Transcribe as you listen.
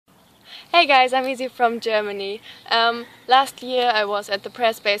Hey guys, I'm Izzy from Germany. Last year I was at the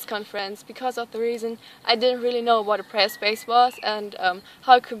Prayer Space conference. Because of the reason I didn't really know what a prayer space was and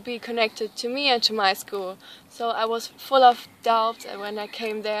how it could be connected to me and to my school. So I was full of doubts when I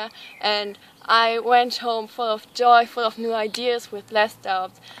came there, and I went home full of joy, full of new ideas with less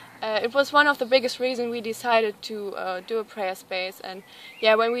doubts. It was one of the biggest reasons we decided to do a prayer space, and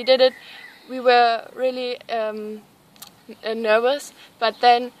yeah, when we did it we were really nervous, but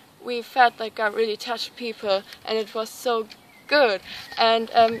then we felt like God really touched people, and it was so good. And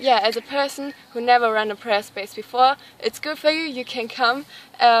yeah, as a person who never ran a prayer space before, it's good for you. You can come.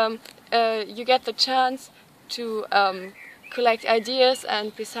 You get the chance to collect ideas,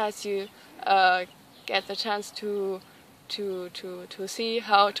 and besides, you get the chance to see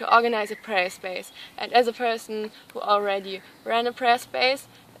how to organize a prayer space. And as a person who already ran a prayer space,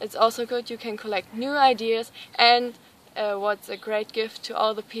 it's also good. You can collect new ideas, and what's a great gift to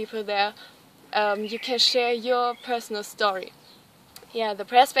all the people there, you can share your personal story. Yeah, the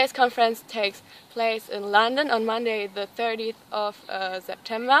Prayer Space conference takes place in London on Monday the 30th of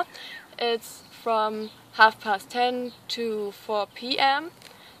September. It's from 10:30 to 4 p.m.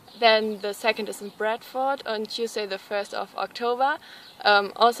 Then the second is in Bradford on Tuesday the 1st of October,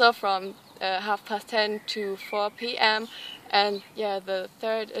 also from 10:30 to 4 p.m. And yeah, the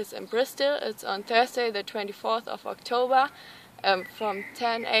third is in Bristol. It's on Thursday the 24th of October, from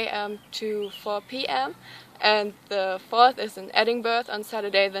 10 a.m. to 4 p.m. And the fourth is in Edinburgh on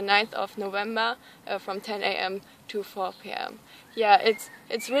Saturday the 9th of November, from 10 a.m. to 4 p.m. Yeah,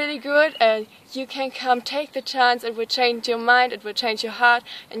 it's really good, and you can come, take the chance. It will change your mind, it will change your heart,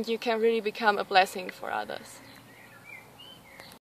 and you can really become a blessing for others.